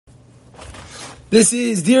This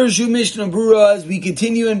is Dear Shu Mishnah Brura as we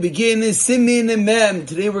continue and begin Simin Mem.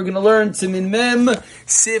 Today we're going to learn Simin Mem,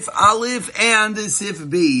 Sif Aleph, and Sif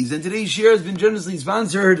Beis. And today's share has been generously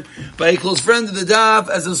sponsored by a close friend of the Daf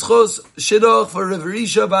as a Schos Shidduch for Rav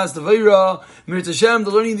Risha Bas Tavira. Mir Tashem,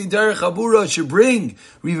 the learning the entire Chabura should bring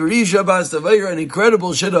Rav Risha Bas Tavira an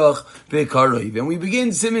incredible Shidduch Be'karov. And we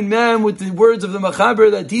begin Simin Mem with the words of the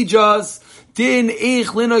Machaber that teach us Din Eich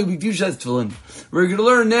Linog B'Kedushas Tefillin. We're going to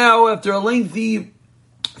learn now, after a lengthy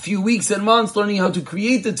few weeks and months learning how to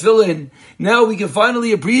create the tefillin, now we can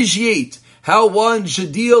finally appreciate how one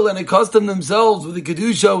should deal and accustom themselves with the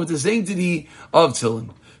kedusha, with the sanctity of tefillin.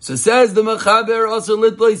 So says the Machaber, also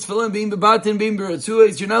litlois tefillin being bebatim being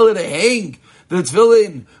beratzuos. You're not allowed to hang the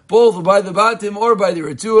tefillin both by the batim or by the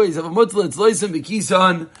ratzuos. Have a mutla tzloisim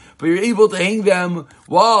bekisan, but you're able to hang them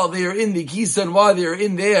while they are in the kisan, while they are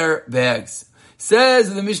in their bags. Says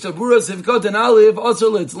in the Mishnah Bura, Sivkot and Aleph, also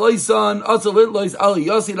let's loisan, also let lois ali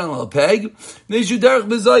yasin al peg, neshuderch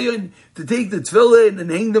bezayin, to take the tefillin and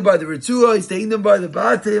hang them by the ritzuos, to hang them by the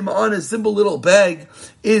batim on a simple little peg,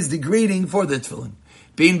 is degrading for the tefillin.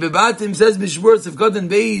 Being bebatim, says Mishmur, Sivkot and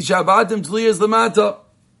Beis, shabatim tliyas lamata,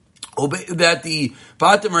 that the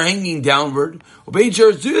batim are hanging downward, whether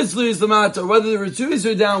the ritzuos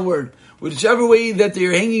are downward, whichever way that they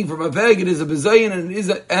are hanging from a peg, it is a bezayin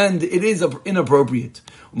and it is inappropriate.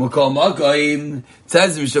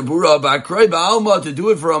 Says Mishabura Bakroi Ba'alma, to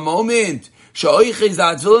do it for a moment. You hold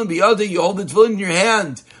the tefillin in your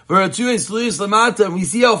hand. And we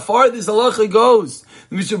see how far this halacha goes.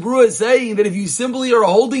 The Mishabura is saying that if you simply are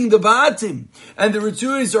holding the batim and the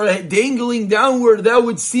ritzuos are dangling downward, that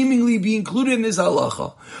would seemingly be included in this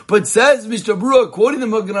halacha. But says Mishabura, quoting the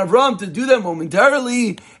Magen Avraham, to do that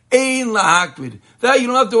momentarily, Ein lahakbid. That you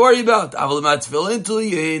don't have to worry about. But if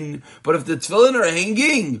the tefillin are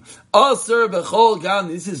hanging, aser bechol gan.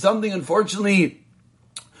 This is something, unfortunately,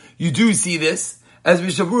 you do see this, as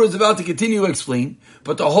Mishabura is about to continue to explain.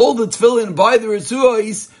 But to hold the tefillin by the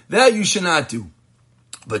ritzuos, that you should not do.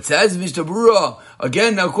 But says Mishabura,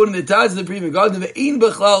 again, now according to the Taz of the Pri Megadim, ein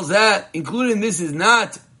bechlal zat, including this is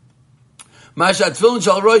not mashat tefillin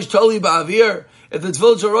shal roish tali ba'avir. If the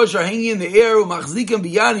tefillin shal rosh are hanging in the air, umachzikim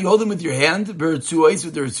biyan, you hold them with your hand, beritzuos,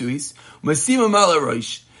 with the ritzuos, masimam ala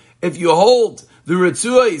rosh. If you hold the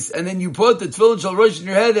ritzuos and then you put the tefillin shal rosh in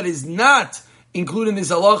your head, that is not including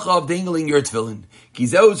this halacha of dangling your tefillin.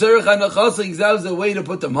 Kizeu zerich hanachasa, kizeu is the way to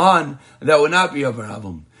put them on, and that would not be a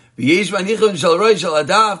problem. V'yesh manichim shal rosh shal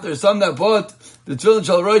adaf, there's some that put the tefillin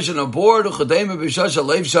shal rosh on a board, uchadeim b'shash shal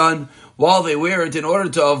leivshan, while they wear it in order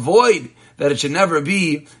to avoid that it should never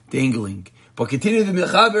be dangling. But continue the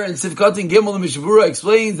Mechaber and Sivkot and Gimel, the Mishabura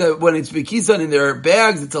explains that when it's bekisan in their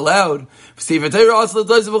bags, it's allowed. A Sefer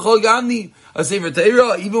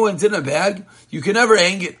Torah, even when it's in a bag, you can never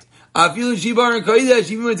hang it. Even when it's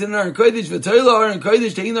in Aron Kodesh,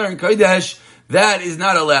 that is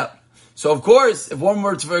not allowed. So of course, if one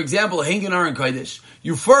were to, for example, hang an Aron Kodesh,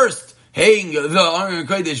 you first hang the Aron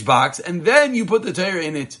Kodesh box, and then you put the Torah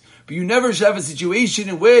in it. But you never should have a situation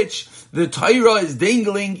in which the Torah is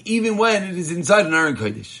dangling even when it is inside an Aron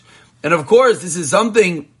Kodesh. And of course, this is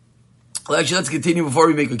something, actually let's continue before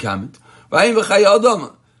we make a comment.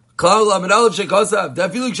 The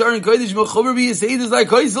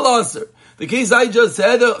case I just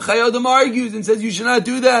said, Chai Adam argues and says you should not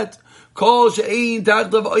do that. Unless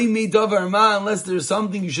there's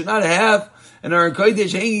something you should not have an Aron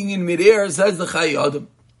Kodesh hanging in midair, says the Chai Adam.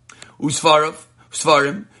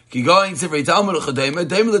 Usfarim. Going Sefer Talmud Chadema,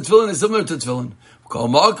 the tefillin is similar to tefillin. Kol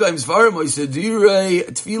Malkaim Svarim, Oisedire,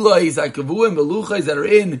 Tefillah, Akavuim, Beluchas that are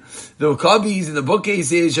in the copies in the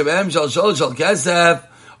bookcases, Shabam, Shal Shal, Shal Kesef,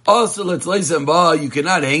 also let's lay some ba, you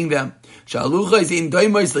cannot hang them. Shaluchas in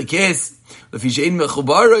Daimais Lekes, Lefishain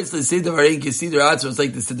Mechubarais, the Siddur Harein Kesidr Atzor, it's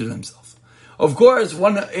like the Siddur themselves. Of course,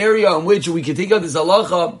 one area in which we can take out this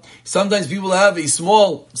halacha, sometimes people have a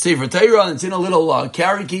small Sefer Torah and it's in a little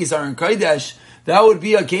carry case or in Kodesh. That would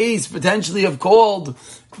be a case potentially of called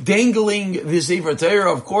dangling the Sefer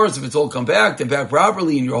Torah. Of course, if it's all compact and packed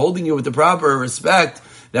properly and you're holding it with the proper respect,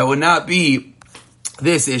 that would not be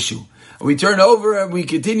this issue. We turn over and we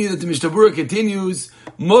continue that the Mishnah Berurah continues.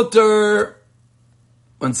 Mutter,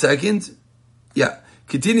 1 second. Yeah,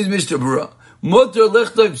 continues Mishnah Berurah. Mutter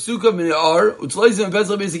lechtov psukim min ar utzloizim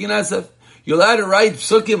bezal basic nesef. You're allowed to write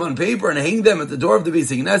psukim on paper and hang them at the door of the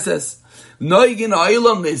basic nesef. Noigin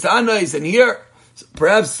ha'ilam leisanais, and here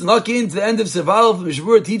perhaps snuck into the end of Seval, the Mishnah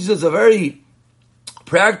Berurah teaches us a very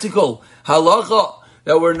practical halacha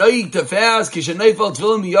that we're noig to fast. Kishanayfal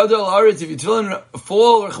tefillin miyadal aretz. If your tefillin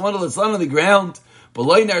fall or on the ground,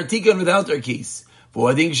 below nartikan without their case. But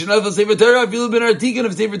I think Shenafel Sefer Torah, Afilu Ben Artikan,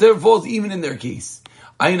 if Sefer Torah falls even in their case.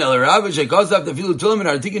 Ayin al Rabbi Shekazaf the Afilu Tefillin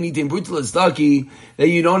Ben Artikan Itin Brutal Estaki, that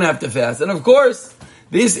you don't have to fast. And of course,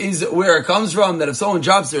 this is where it comes from, that if someone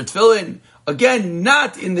drops their tefillin, again,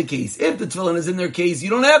 not in the case. If the tefillin is in their case, you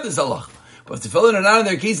don't have this halach. But if the tefillin are not in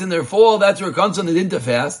their case and their fall, that's where it comes from, they didn't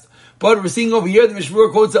fast. But we're seeing over here, the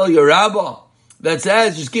Mishmur quotes El Yerabah, that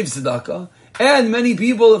says, just give tzedakah. And many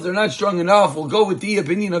people, if they're not strong enough, will go with the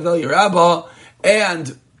opinion of El Yerabah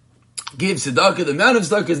and give tzedakah. The amount of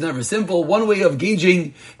tzedakah is never simple. One way of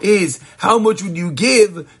gauging is how much would you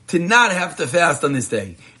give to not have to fast on this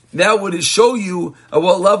day. That would show you at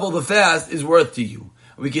what level the fast is worth to you.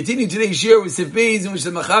 We continue today's share with Sif Beis, in which the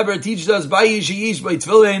Machaber teaches us by Yishayish, by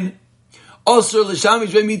Tefillin, Asr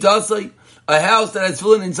l'shamish by mitasai, a house that has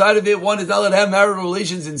tefillin inside of it. One is not allowed to have marital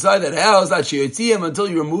relations inside that house, until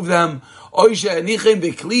you remove them. And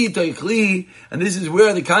this is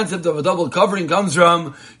where the concept of a double covering comes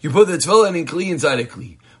from. You put the tefillin and kli inside a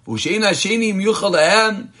kli.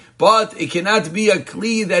 But it cannot be a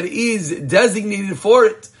kli that is designated for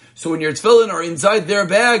it. So when your tefillin are inside their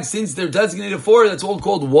bag, since they're designated for it, that's all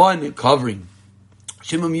called one covering.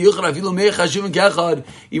 Even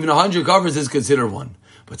 100 covers is considered one.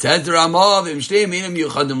 But says the Ramav, if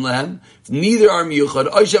neither are miyuchad,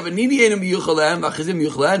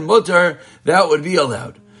 mutter, that would be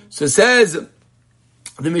allowed. So it says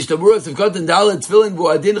the Mishnah Berurah of Katan Dalet Tefillin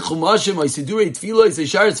Buadin Chumashim Isidurei Tefillah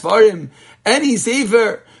Iseshar Sfarim any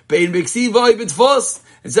sefer Bein Beksiva Ibitfos.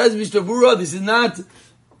 It says Mishnah Berurah, this is not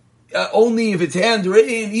only if it's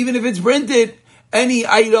handwritten, even if it's printed. Any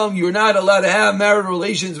item, you're not allowed to have marital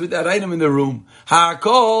relations with that item in the room.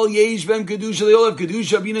 Ha'akol, yesh bem kedusha, they all have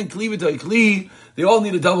kedusha, binan kli v'tay kli, they all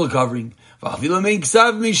need a double covering. V'afilo mein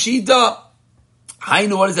ksav mishita. I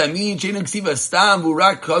know what does that mean? Shein ksiva stam,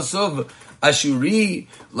 v'urak kosov, ashuri,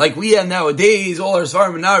 like we have nowadays, all our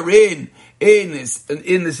svarim are not written in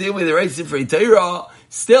the same way they write Sifrei Torah.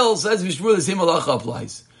 Still, says Mishmur, the same halacha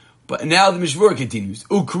applies. But now the Mishmur continues.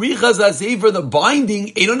 Ukrichas for the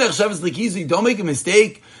binding, don't make a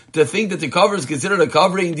mistake to think that the cover is considered a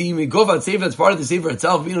covering. That's part of the sefer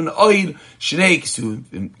itself. Because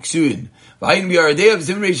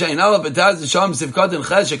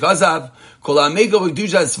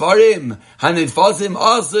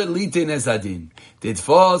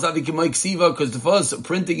the first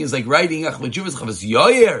printing is like writing.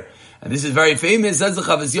 And this is very famous. Says the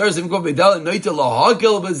Chavas Yair, if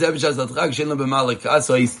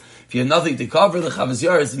you have nothing to cover, the Chavas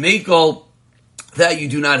Yair is mekel that you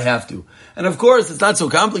do not have to. And of course, it's not so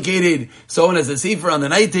complicated. Someone has a sefer on the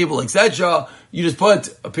night table, etc. You just put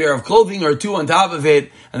a pair of clothing or two on top of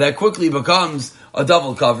it, and that quickly becomes a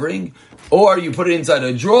double covering. Or you put it inside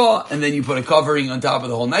a drawer, and then you put a covering on top of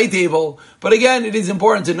the whole night table. But again, it is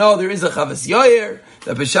important to know there is a Chavas Yair,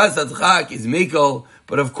 that Peshat Tzadchak is mekel.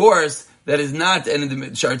 But of course, that is not, and the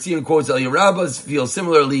Shartzian quotes El Yerabah feel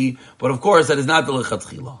similarly, but of course, that is not the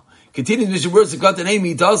Lechatchila. Continues Mishabur Sekatan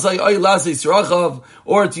Amy, Talsai, Oy Lasei Sirachav,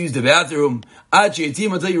 or to use the bathroom. Achi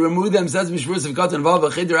Yatim, until you remove them, says Mishabur Sekatan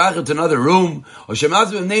Vav, Cheder Achet to another room. Or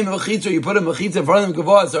Shemazim, name of a Chitzer, you put a Mechitza in front of them,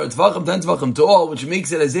 Gavah, so it's Tvachim, 10 Tvachim tall, which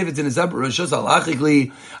makes it as if it's in a separate Rosh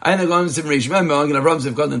Hashanah, Aina Gam Sim Reish Mem, Angin Avram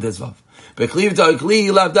Sekatan Tesvav. Bekliv ta'ikli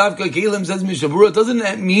lav davka kelim, says Mishnah Berurah, doesn't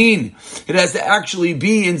that mean it has to actually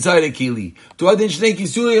be inside a keli? To adin shnei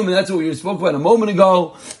kisulim, and that's what we spoke about a moment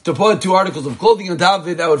ago, to put two articles of clothing on top of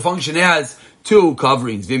it, that would function as two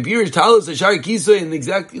coverings. V'impirish talos ashar kisui, and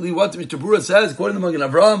exactly what Mishnah Berurah says, according to Magen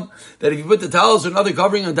Avram, that if you put the talos or another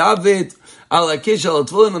covering on top of it, ala kish al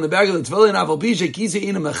tefillin, on the back of the tefillin, afal pisha kisui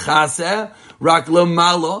in a mechaseh, rak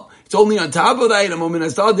lamala, it's only on top of the item,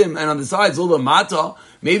 and on the sides, all the mata.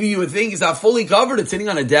 Maybe you would think it's not fully covered, it's sitting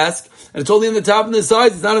on a desk, and it's only on the top and the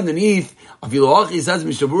sides, it's not underneath. Afilu says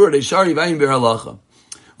Mishnah Berurah, Deishari Vayim Ber Halacha.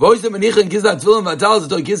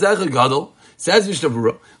 Says Mishnah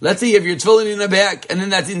Berurah, let's say if you're tefillin in a bag, and then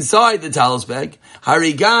that's inside the talis bag.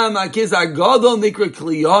 Harigam Akiz Agadol Nikra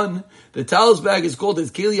Kliyon. The talis bag is called as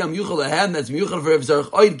Kili Amyuchal Ahan, that's Miyuchal for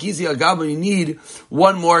Evzarach Oid Kisi Agab, you need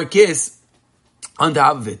one more kiss on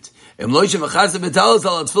top of it. Unless you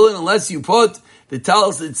put the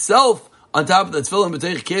talis itself on top of the tefillin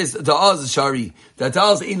b'teich kiss, the ta'az is shari. The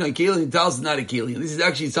talis ain't a keli, the talis is not a keli. And this is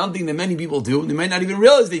actually something that many people do, and they might not even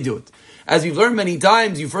realize they do it. As we've learned many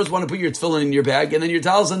times, you first want to put your tefillin in your bag, and then your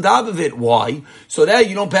talis on top of it. Why? So that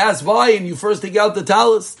you don't pass by, and you first take out the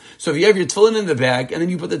talis. So if you have your tefillin in the bag, and then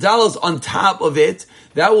you put the talis on top of it,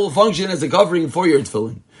 that will function as a covering for your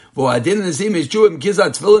tefillin. V'adin the same is true.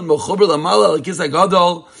 Kisat tefillin mochuber lamala lekisat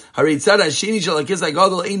gadol. Haritzad hasheni shel lekisat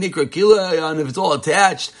gadol ein nikra kila. And if it's all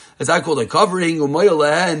attached, as I call it covering, umayol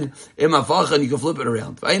lehen imafacha, and you can flip it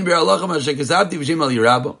around. V'ayin ber halacha mashe kesavti v'shem al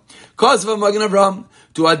yirabo. Kosva magen Avram.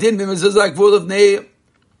 To adin b'mezuzah kvul of nei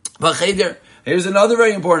v'cheder. Here's another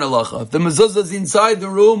very important halacha. If the mezuzah is inside the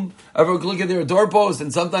room, everyone can look at their doorpost,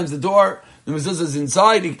 and sometimes the mezuzah is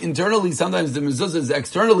inside, internally, sometimes the mezuzah is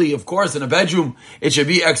externally. Of course, in a bedroom, it should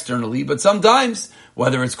be externally, but sometimes,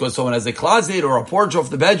 whether it's because someone has a closet or a porch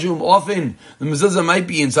off the bedroom, often the mezuzah might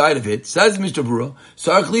be inside of it. Says Mr. Bura,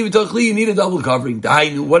 you need a double covering.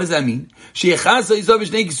 What does that mean?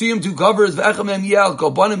 Two covers,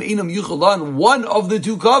 one of the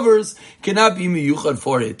two covers cannot be miyuchad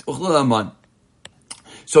for it.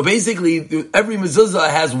 So basically, every mezuzah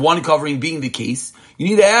has one covering being the case. You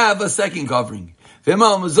need to have a second covering. Let's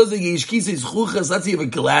say you have a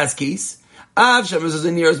glass case. Says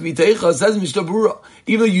Mr. Bura,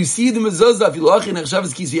 even though you see the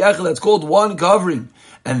mezuzah, that's called one covering.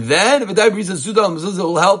 And then, if a mezuzah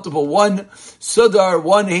will help to put one sudar,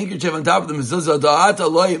 one handkerchief on top of the mezuzah.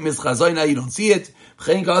 Now you don't see it.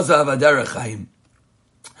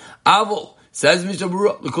 Says Mr.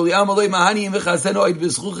 Bura,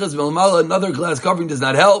 another glass covering does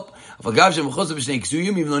not help. Even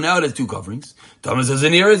though now it has two coverings. Because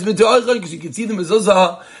you can see the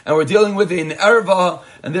mezuzah, and we're dealing with an erva,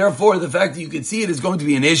 and therefore the fact that you can see it is going to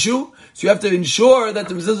be an issue. So you have to ensure that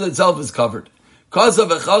the mezuzah itself is covered. Whether it's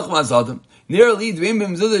mezuzah,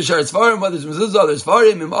 there's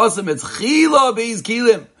farim,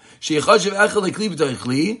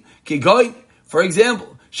 for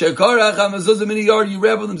example, you wrap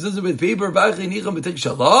up the mezuzah with paper,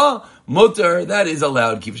 mutter, that is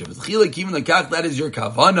allowed. That is your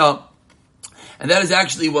kavana. And that is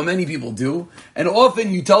actually what many people do. And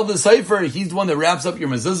often you tell the cipher, he's the one that wraps up your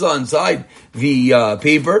mezuzah inside the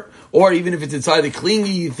paper, or even if it's inside the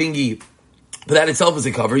clingy thingy, but that itself is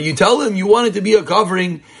a cover. You tell him you want it to be a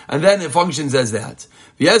covering, and then it functions as that.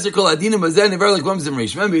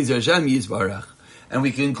 And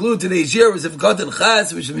we conclude today's year with Sifkat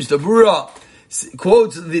Chas, which Mr. Bura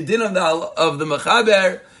quotes the din of the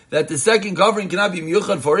Mechaber, that the second covering cannot be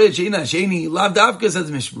miyuchad for it. Sheina sheni lav davka, says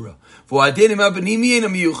Mr. Bura. For adinim abanimi ain't a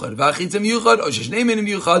miyuchad. V'achitz a miyuchad or sheshneim ain't a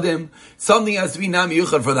miyuchadim. Something has to be not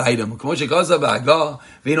miyuchad for the item. K'mo shekaza ba'aga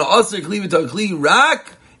v'ino aser kli v'tar kli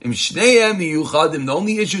rak. The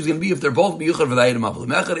only issue is going to be if they're both miyuchad for the item. As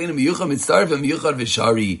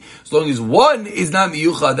long as one is not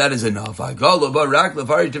miyuchad, that is enough.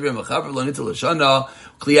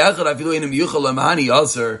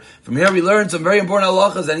 From here we learn some very important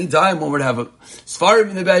halachas. Anytime one would have a svarim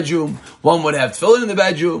in the bedroom, one would have tefillin in the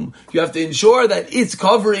bedroom, you have to ensure that its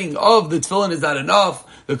covering of the tefillin is not enough,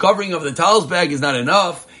 the covering of the towels bag is not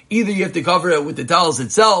enough. Either you have to cover it with the towels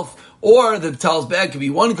itself, or the towel's bag could be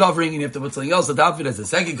one covering, and you have to put something else on top of it as a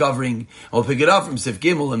second covering. And we'll pick it up from Sif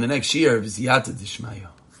Gimel in the next year of Ziyata Dishmaya.